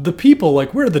support the people.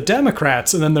 Like we're the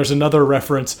Democrats. And then there's another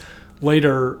reference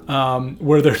later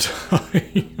where they're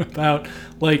talking about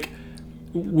like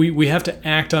we have to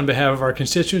act on behalf of our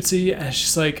constituency. And it's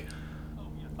just like,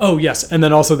 oh, yes. And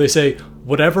then also they say,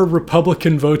 whatever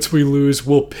Republican votes we lose,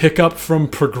 we'll pick up from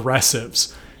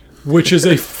progressives, which is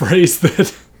a phrase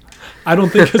that I don't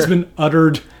think has been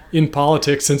uttered in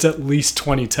politics since at least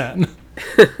 2010.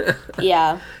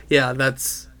 Yeah. Yeah,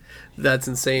 that's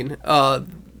insane. The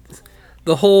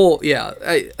whole,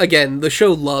 again, the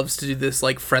show loves to do this,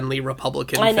 like, friendly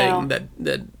Republican thing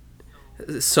that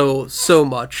so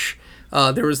much.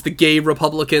 There was the gay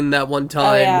Republican that one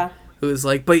time who was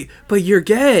like, but you're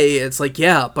gay. It's like,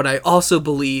 yeah, but I also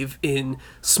believe in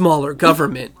smaller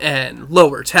government and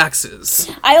lower taxes.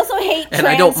 I also hate and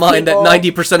I don't mind people. that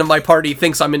 90% of my party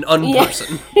thinks I'm an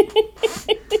person.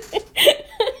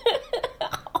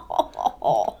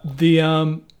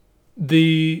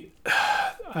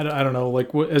 I don't know,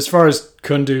 like as far as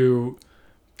Kundu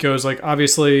goes, like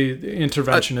obviously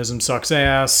interventionism sucks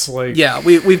ass. Like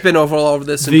we've been over all of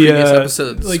this in previous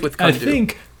episodes like, with Kundu. I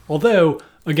think, although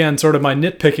again, sort of my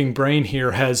nitpicking brain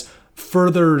here has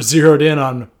further zeroed in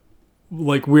on,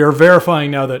 like, we are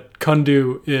verifying now that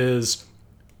Kundu is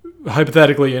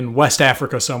hypothetically in West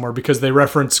Africa somewhere because they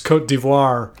reference Cote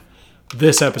d'Ivoire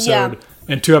this episode,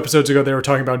 and 2 episodes ago they were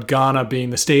talking about Ghana being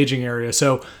the staging area.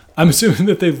 So I'm assuming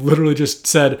that they literally just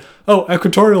said, "Oh,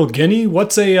 Equatorial Guinea?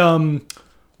 What's an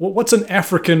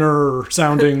Africaner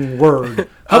sounding word?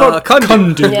 How about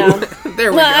Kundu?" Yeah.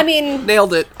 There we go. I mean,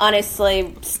 nailed it.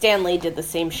 Honestly, Stanley did the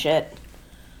same shit.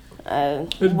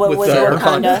 What with was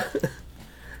Wakanda?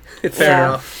 Fair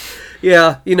enough.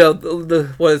 Yeah, you know,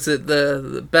 the what is it?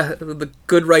 The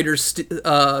good writers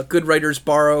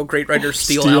borrow, great writers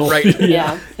steal outright.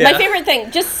 Yeah. My favorite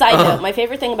thing, just side note, my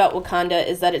favorite thing about Wakanda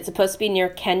is that it's supposed to be near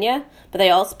Kenya, but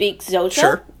they all speak Xhosa.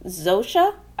 Sure.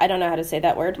 Xhosa? I don't know how to say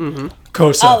that word. Mm-hmm.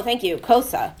 Kosa. Oh, thank you.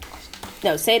 Kosa.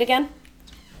 No, say it again.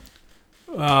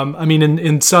 I mean,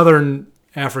 in southern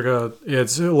Africa,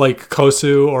 it's like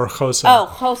Kosu or Xhosa. Oh,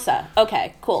 Xhosa.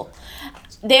 Okay, cool.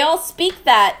 They all speak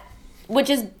that, which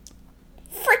is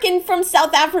freaking from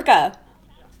South Africa.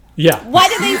 Yeah. Why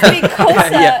do they speak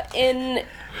Xhosa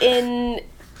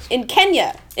in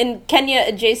Kenya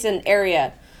adjacent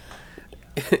area?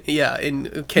 Yeah,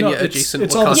 in Kenya adjacent.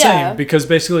 It's all the same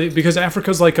because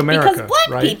Africa's like America, because black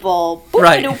right? people,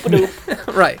 right?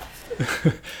 Right.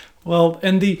 Well,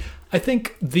 and I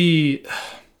think the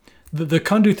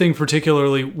Kundu thing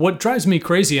particularly, what drives me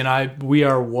crazy, and we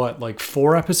are like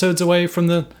 4 episodes away from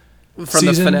the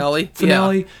finale.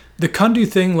 Yeah. The Kundu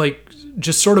thing, like,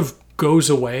 just sort of goes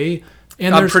away.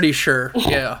 And I'm pretty sure.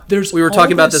 Yeah. We were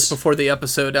talking about this before the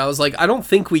episode. I was like, I don't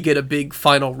think we get a big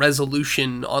final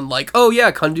resolution on like, oh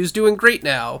yeah, Kundu's doing great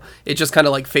now. It just kind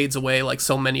of like fades away, like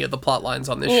so many of the plot lines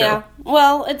on this show. Yeah.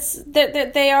 Well,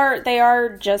 they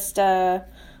are just a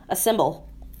symbol,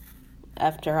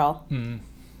 after all.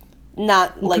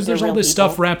 Not like because there's all this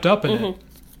stuff wrapped up in it.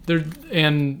 There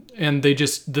and they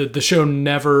just the show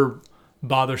never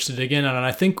bothers to dig in on it. And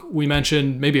I think we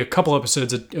mentioned maybe a couple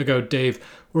episodes ago, Dave,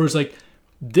 where it's like,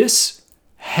 this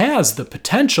has the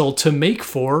potential to make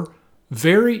for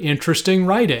very interesting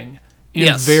writing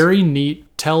and very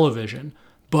neat television,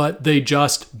 but they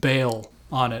just bail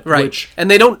on it. Right. And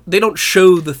they don't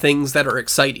show the things that are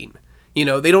exciting. You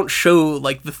know, they don't show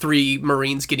like the 3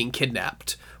 Marines getting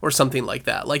kidnapped or something like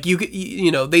that. Like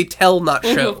you know, they tell not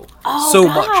show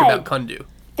much about Kundu.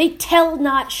 They tell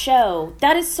not show.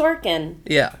 That is Sorkin.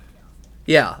 Yeah.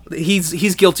 Yeah.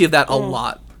 He's guilty of that a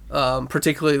lot.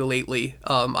 Particularly lately.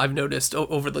 I've noticed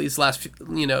over these last,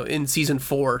 in season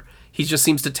 4, he just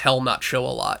seems to tell not show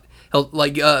a lot.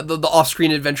 Like the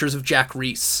off-screen adventures of Jack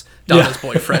Reese, Donna's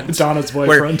boyfriend. Donna's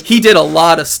boyfriend. Where he did a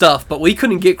lot of stuff, but we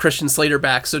couldn't get Christian Slater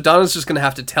back, so Donna's just going to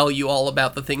have to tell you all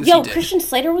about the things he did. Christian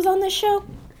Slater was on this show?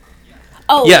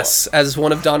 Oh. Yes, as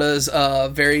one of Donna's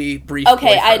very brief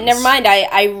boyfriends. Never mind.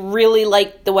 I really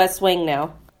like The West Wing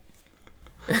now.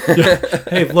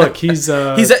 Hey, look, he was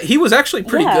actually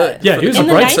pretty good. Yeah, he was a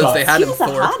bright spot. They had he him was a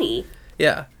for. hottie.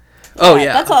 Yeah. Oh,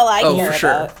 yeah. That's all I care for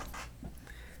sure. about.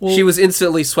 Well, she was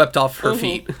instantly swept off her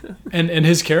feet. And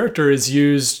his character is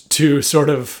used to sort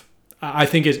of, I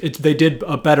think they did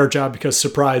a better job because,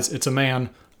 surprise, it's a man.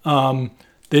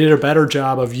 They did a better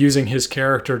job of using his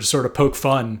character to sort of poke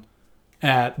fun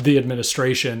at the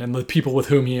administration and the people with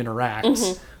whom he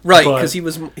interacts. Right, because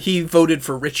he voted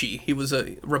for Richie. He was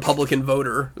a Republican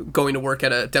voter going to work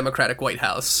at a Democratic White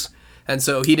House. And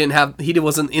so he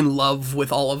wasn't in love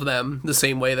with all of them the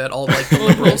same way that all like the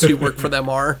liberals who work for them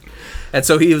are. And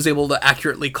so he was able to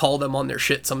accurately call them on their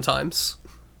shit sometimes.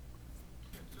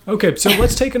 Okay, so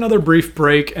let's take another brief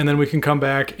break, and then we can come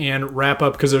back and wrap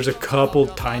up, because there's a couple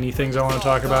tiny things I want to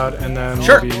talk about, and then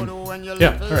sure.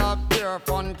 Yeah, all right.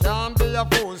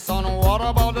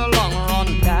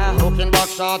 Looking back,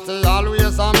 shorty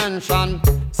always a mention.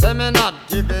 Say me not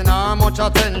giving her much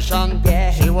attention.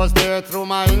 She was there through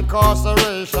my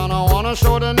incarceration. I wanna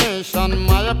show the nation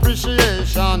my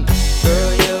appreciation.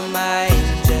 Girl, you're my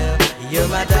angel. You're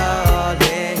my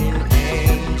darling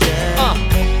angel.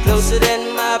 Closer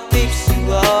than my peeps,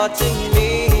 you are to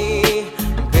me,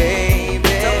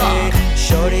 baby.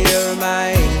 Shorty, you're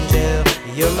my angel.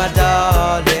 You're my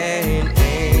darling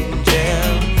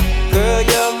angel. Girl,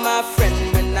 you're my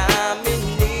friend when I'm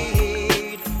in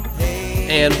need.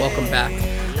 And welcome back.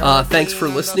 Thanks for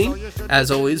listening. As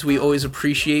always, we always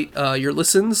appreciate your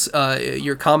listens,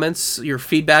 your comments, your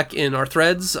feedback in our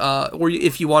threads, or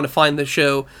if you want to find the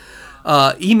show,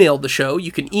 email the show.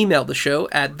 You can email the show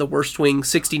at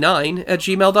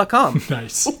theworstwing69@gmail.com.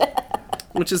 Nice.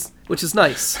 which is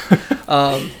nice.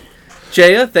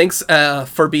 Jaya, thanks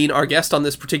for being our guest on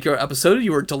this particular episode.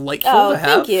 You were delightful to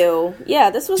have. Thank you. Yeah,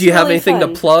 this was. Do you have really anything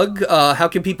fun. to plug? How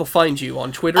can people find you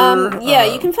on Twitter?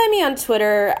 You can find me on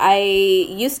Twitter. I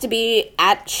used to be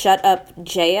at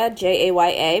ShutUpJaya,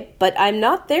 Jaya, but I'm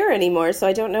not there anymore, so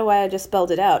I don't know why I just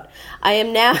spelled it out. I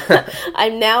am now.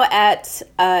 I'm now at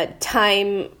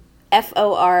Time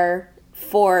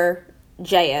FOR4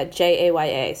 Jaya,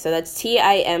 Jaya. So that's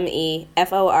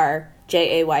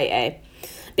TIMEFORJAYA.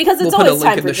 Because it's always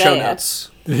time for Jaya.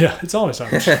 Yeah, it's always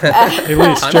time. Hey,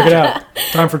 Lise, check it out.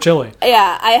 Time for chili.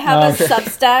 Yeah, I have a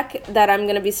Substack that I'm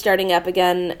going to be starting up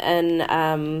again in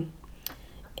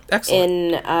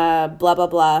blah, blah,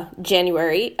 blah,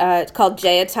 January. It's called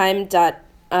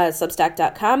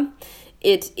jayatime.substack.com.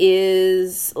 It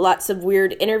is lots of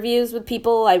weird interviews with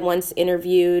people. I once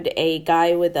interviewed a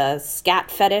guy with a scat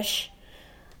fetish.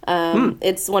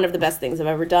 It's one of the best things I've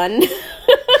ever done.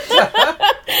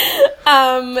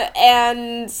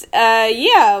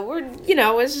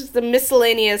 It's just the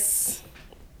miscellaneous,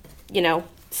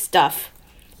 stuff.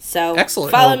 So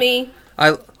excellent. Follow me.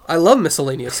 I love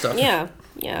miscellaneous stuff. Yeah.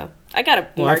 I gotta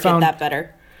market that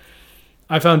better.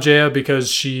 I found Jaya because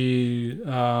she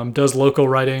does local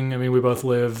writing. I mean, we both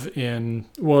live in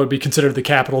what would be considered the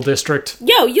Capital District.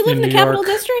 Yo, you live in the Capital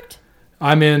District?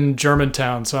 I'm in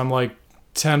Germantown, so I'm like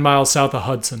 10 miles south of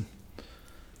Hudson.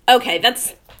 Okay,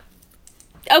 that's...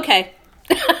 Okay.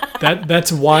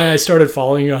 That's why I started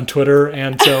following you on Twitter,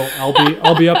 and so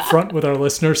I'll be upfront with our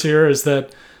listeners here is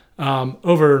that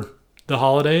over the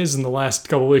holidays and the last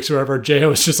couple of weeks or whatever, Jaya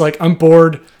was just like, I'm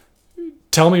bored.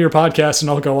 Tell me your podcast and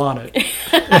I'll go on it.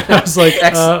 And I was like,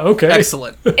 okay.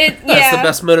 Excellent. That's the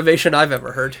best motivation I've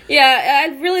ever heard. Yeah,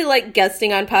 I really like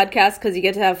guesting on podcasts because you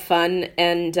get to have fun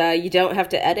and you don't have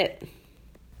to edit.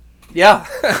 Yeah.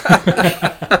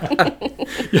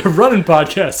 Yeah, running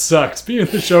podcasts sucks. Being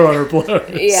the showrunner blows.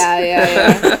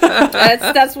 Yeah.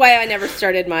 That's why I never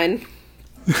started mine.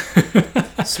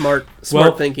 Smart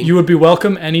Well, thinking. You would be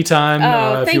welcome anytime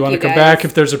if you want to come back.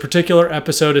 If there's a particular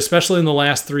episode, especially in the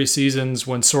last 3 seasons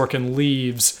when Sorkin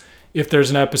leaves, if there's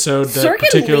an episode that Sorkin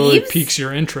particularly leaves? piques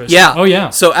your interest. Yeah. Oh yeah.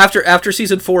 So after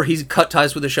season 4, he's cut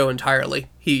ties with the show entirely.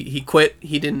 He quit.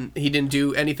 He didn't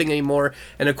do anything anymore.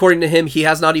 And according to him, he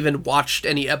has not even watched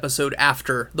any episode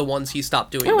after the ones he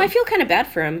stopped doing. I feel kind of bad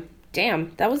for him.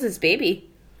 Damn, that was his baby.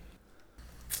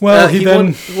 Well, he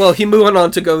moved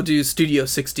on to go do Studio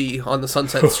 60 on the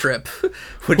Sunset Strip,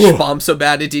 which bombed so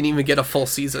bad it didn't even get a full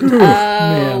season.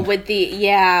 Oh,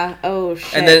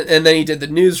 shit. And then he did the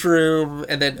Newsroom,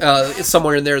 and then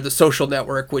somewhere in there, the Social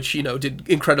Network, which did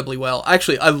incredibly well.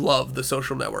 Actually, I love the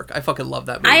Social Network. I fucking love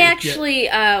that movie. I actually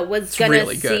was gonna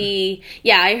really see. Good.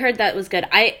 Yeah, I heard that was good.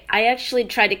 I actually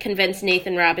tried to convince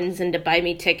Nathan Robinson to buy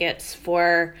me tickets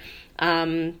for.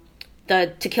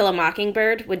 The To Kill a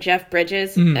Mockingbird with Jeff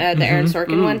Bridges, the Aaron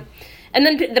Sorkin one. And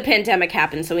then the pandemic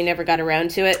happened, so we never got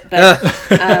around to it. But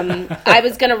I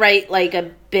was going to write like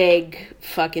a big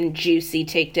fucking juicy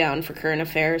takedown for Current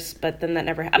Affairs, but then that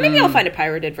never happened. Maybe I'll find a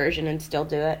pirated version and still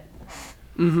do it.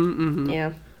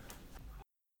 Yeah.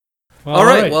 All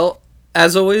right. Well,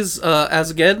 as always,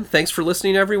 again, thanks for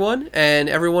listening, everyone. And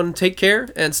everyone take care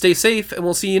and stay safe. And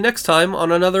we'll see you next time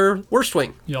on another Worst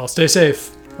Wing. Y'all stay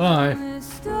safe. Bye.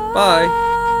 Bye.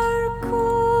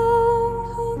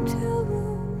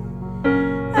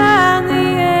 And the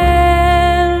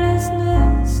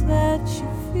endlessness that you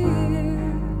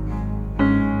fear,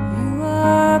 you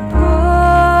are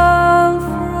pulled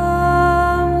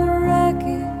from the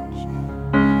wreckage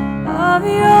of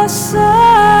your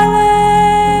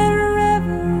silent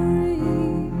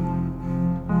reverie.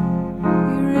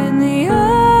 You're in the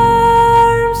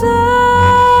arms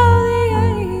of the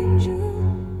angel.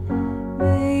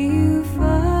 May you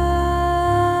find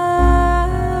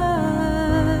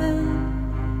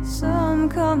some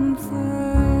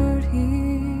comfort.